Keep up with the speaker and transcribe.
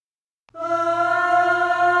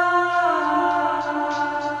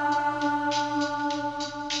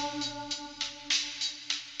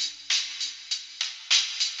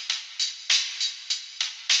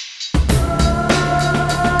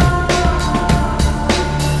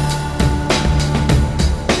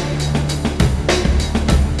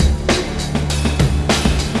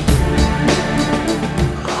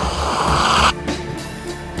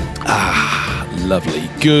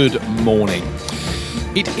Good morning.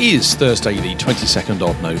 It is Thursday, the 22nd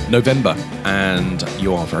of November, and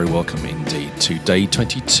you are very welcome indeed to day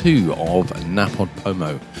 22 of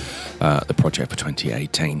NaPodPoMo, the project for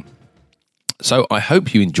 2018. So I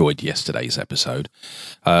hope you enjoyed yesterday's episode.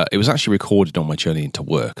 It was actually recorded on my journey into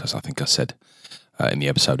work, as I think I said in the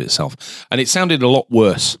episode itself, and it sounded a lot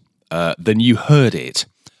worse than you heard it.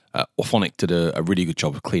 Orphonic did a really good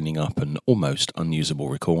job of cleaning up an almost unusable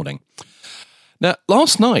recording. Now,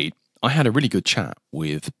 last night, I had a really good chat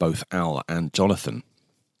with both Al and Jonathan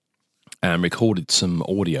and recorded some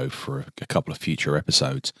audio for a couple of future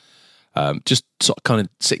episodes. Just sort of kind of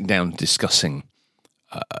sitting down and discussing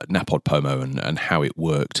NaPodPoMo and how it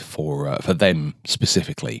worked for them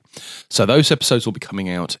specifically. So those episodes will be coming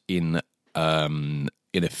out in a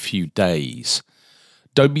few days.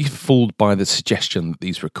 Don't be fooled by the suggestion that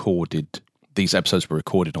these episodes were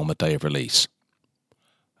recorded on the day of release.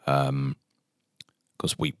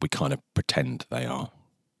 Because we kind of pretend they are.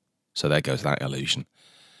 So there goes that illusion.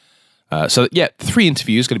 So 3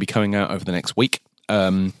 interviews going to be coming out over the next week.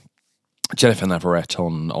 Jennifer Navarrete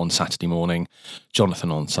on Saturday morning, Jonathan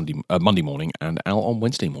on Monday morning, and Al on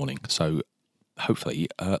Wednesday morning. So hopefully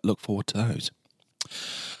look forward to those.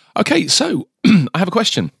 Okay, so I have a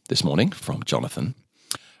question this morning from Jonathan,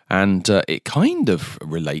 and it kind of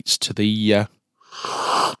relates to the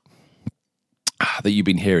that you've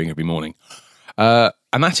been hearing every morning.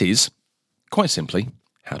 And that is, quite simply,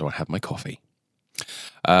 how do I have my coffee?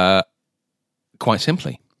 Quite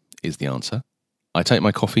simply is the answer. I take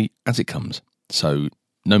my coffee as it comes. So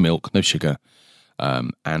no milk, no sugar,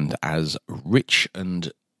 and as rich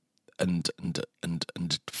and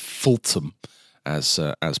fulsome as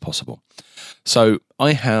possible. So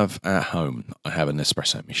I have at home, I have an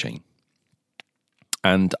espresso machine.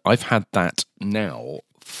 And I've had that now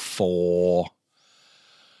for...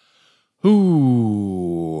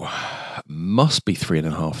 must be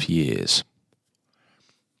 3.5 years.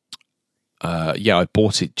 I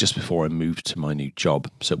bought it just before I moved to my new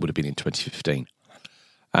job, so it would have been in 2015.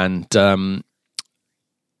 And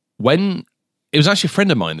when it was actually a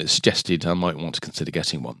friend of mine that suggested I might want to consider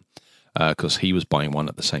getting one, because he was buying one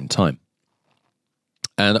at the same time.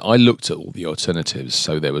 And I looked at all the alternatives.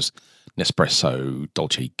 So there was Nespresso,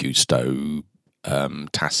 Dolce Gusto,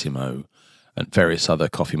 Tassimo, and various other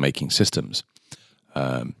coffee making systems.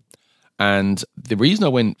 And the reason I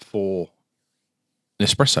went for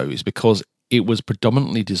Nespresso is because it was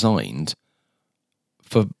predominantly designed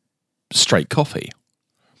for straight coffee.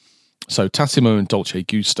 So Tassimo and Dolce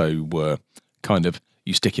Gusto were kind of,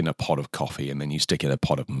 you stick in a pot of coffee and then you stick in a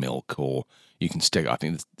pot of milk, or you can stick, I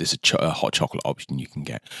think there's a hot chocolate option you can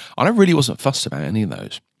get. And I really wasn't fussed about any of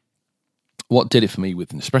those. What did it for me with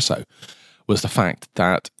Nespresso was the fact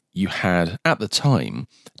that you had, at the time,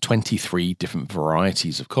 23 different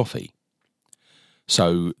varieties of coffee.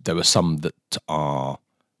 So there were some that are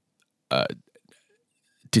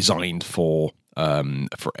designed for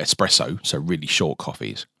espresso, so really short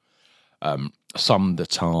coffees. Some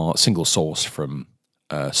that are single source from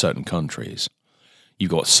certain countries.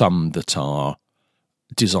 You've got some that are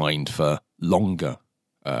designed for longer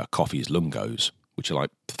coffees, lungos, which are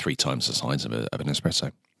like 3 times the size of an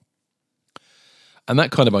espresso. And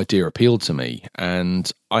that kind of idea appealed to me,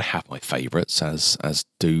 and I have my favourites, as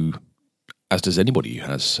does anybody who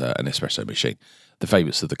has an espresso machine. The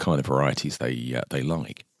favourites are the kind of varieties they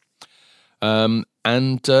like. No,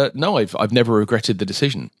 I've never regretted the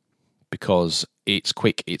decision, because it's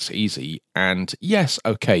quick, it's easy, and yes,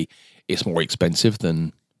 okay, it's more expensive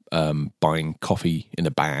than buying coffee in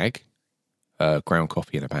a bag, ground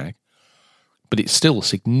coffee in a bag, but it's still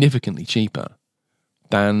significantly cheaper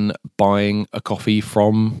than buying a coffee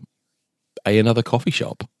from another coffee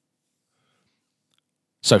shop.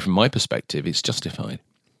 So from my perspective, it's justified.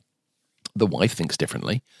 The wife thinks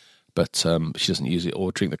differently, but she doesn't use it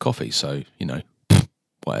or drink the coffee, so,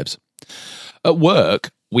 whatevs. At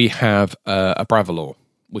work, we have a Bravalor,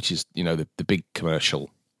 which is, the big commercial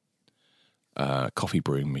coffee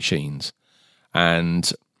brewing machines.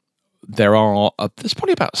 And there's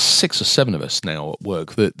probably about 6 or 7 of us now at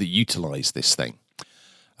work that utilise this thing.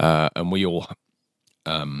 And we all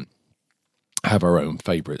have our own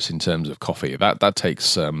favourites in terms of coffee. That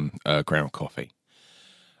takes ground coffee.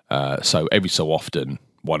 So every so often,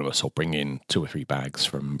 one of us will bring in 2 or 3 bags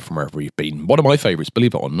from wherever we've been. One of my favourites,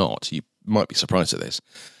 believe it or not, you might be surprised at this,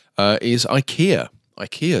 is IKEA.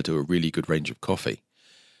 IKEA do a really good range of coffee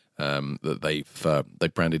that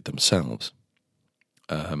they've branded themselves.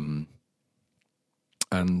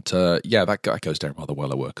 That goes down rather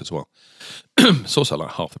well at work as well. It's also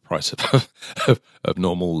like half the price of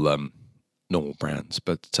normal brands.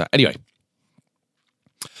 But anyway,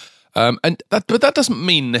 But that doesn't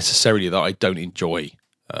mean necessarily that I don't enjoy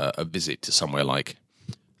a visit to somewhere like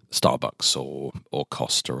Starbucks or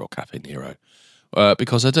Costa or Cafe Nero,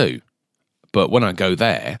 because I do. But when I go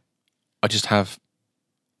there, I just have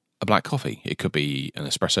a black coffee. It could be an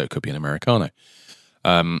espresso, it could be an Americano.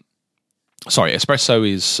 Espresso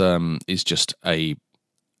is just a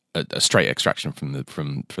straight extraction from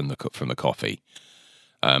the coffee.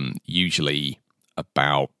 Usually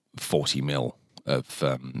about 40 ml of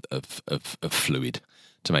fluid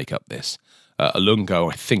to make up this. A lungo,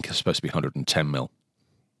 I think, is supposed to be 110 ml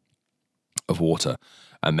of water,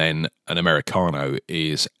 and then an Americano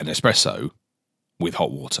is an espresso with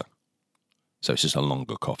hot water. So it's just a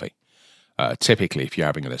longer coffee. Typically, if you're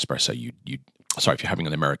having an espresso, if you're having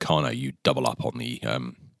an Americano, you double up on the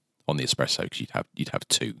espresso because you'd have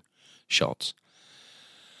two shots.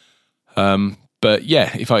 But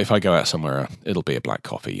yeah, if I go out somewhere, it'll be a black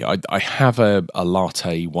coffee. I have a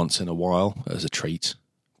latte once in a while as a treat,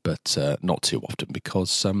 but not too often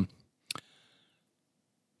because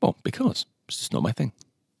it's just not my thing.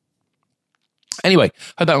 Anyway,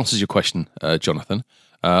 hope that answers your question, Jonathan.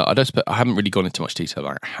 I haven't really gone into much detail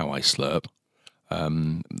about how I slurp.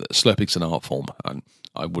 Slurping's an art form, and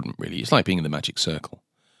I wouldn't really. It's like being in the magic circle.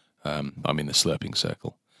 I'm in the slurping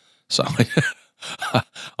circle, so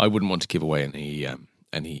I wouldn't want to give away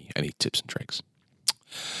any tips and tricks.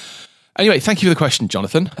 Anyway, thank you for the question,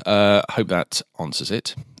 Jonathan. Hope that answers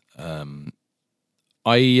it. I've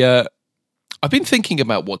been thinking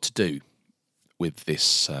about what to do with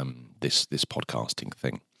this podcasting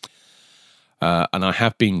thing, and I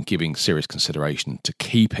have been giving serious consideration to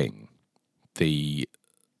keeping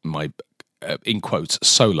my in quotes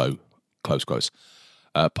solo close quotes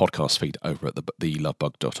podcast feed over at the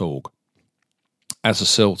lovebug.org as a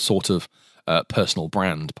sort of personal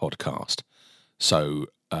brand podcast. So,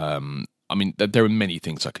 there are many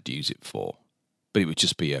things I could use it for, but it would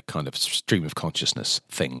just be a kind of stream of consciousness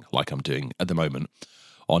thing like I'm doing at the moment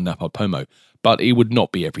on NaPodPoMo. But it would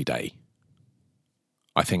not be every day.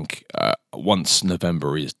 I think once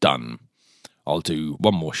November is done, I'll do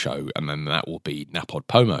one more show, and then that will be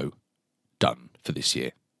NaPodPoMo done for this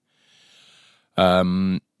year.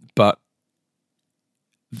 But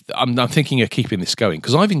I'm thinking of keeping this going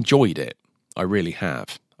because I've enjoyed it. I really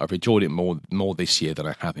have. I've enjoyed it more this year than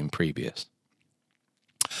I have in previous.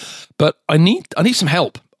 But I need some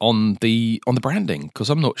help on the branding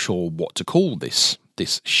because I'm not sure what to call this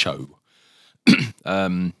show.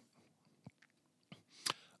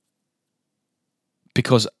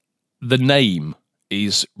 Because the name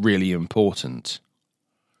is really important.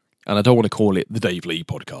 And I don't want to call it the Dave Lee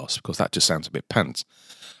podcast because that just sounds a bit pants.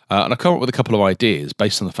 And I've come up with a couple of ideas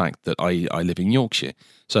based on the fact that I live in Yorkshire.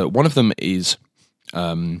 So one of them is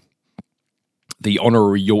the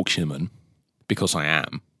honorary Yorkshireman, because I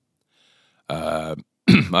am.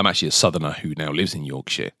 I'm actually a southerner who now lives in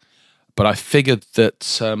Yorkshire. But I figured that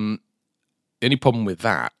the only problem with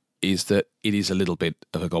that is that it is a little bit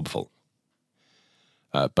of a gobful,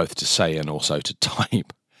 both to say and also to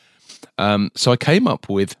type. So I came up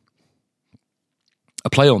with a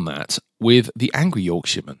play on that with the Angry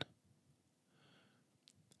Yorkshireman.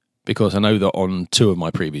 Because I know that on two of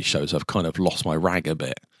my previous shows, I've kind of lost my rag a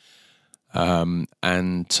bit. And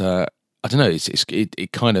I don't know, it's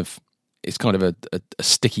kind of a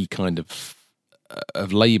sticky kind of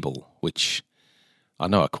label, which I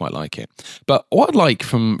know I quite like it. But what I'd like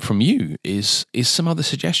from you is some other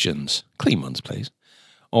suggestions, clean ones, please,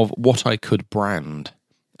 of what I could brand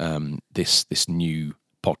this new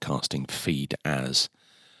podcasting feed as.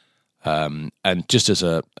 And just as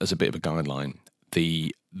a bit of a guideline,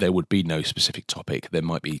 there would be no specific topic. There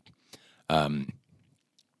might be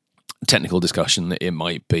technical discussion. It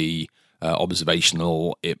might be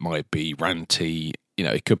observational. It might be ranty.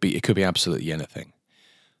 It could be absolutely anything.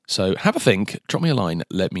 So have a think. Drop me a line.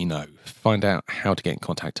 Let me know. Find out how to get in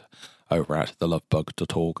contact over at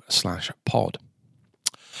thelovebug.org/pod.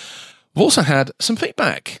 We've also had some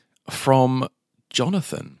feedback from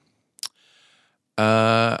Jonathan.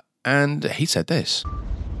 And he said this.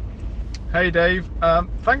 Hey Dave,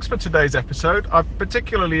 thanks for today's episode. I've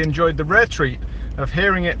particularly enjoyed the rare treat of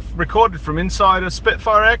hearing it recorded from inside a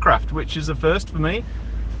Spitfire aircraft, which is a first for me.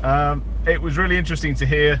 It was really interesting to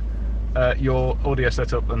hear your audio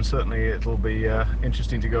setup, and certainly it'll be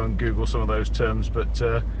interesting to go and Google some of those terms, but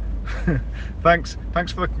thanks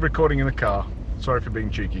for the recording in the car. Sorry for being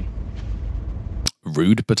cheeky.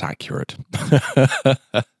 Rude but accurate.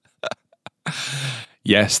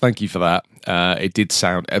 Yes, thank you for that. It did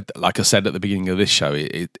sound, like I said at the beginning of this show,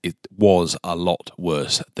 it was a lot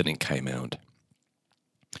worse than it came out.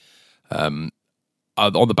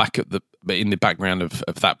 on the back of in the background of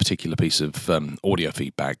that particular piece of audio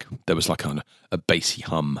feedback, there was like a bassy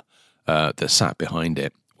hum that sat behind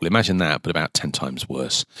it. Well, imagine that, but about 10 times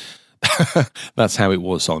worse. That's how it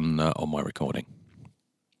was on my recording.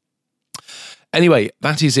 Anyway,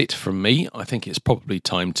 that is it from me. I think it's probably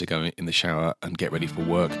time to go in the shower and get ready for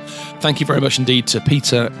work. Thank you very much indeed to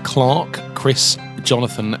Peter, Clark, Chris,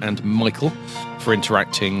 Jonathan and Michael for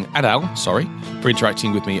interacting, and Al, sorry, for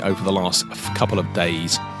interacting with me over the last couple of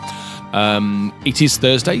days. It is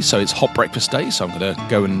Thursday, so it's hot breakfast day, so I'm going to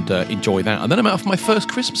go and enjoy that. And then I'm out for my first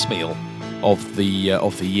Christmas meal of the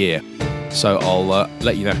year. So I'll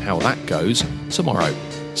let you know how that goes tomorrow.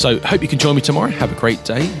 So hope you can join me tomorrow. Have a great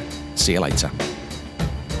day. See you later.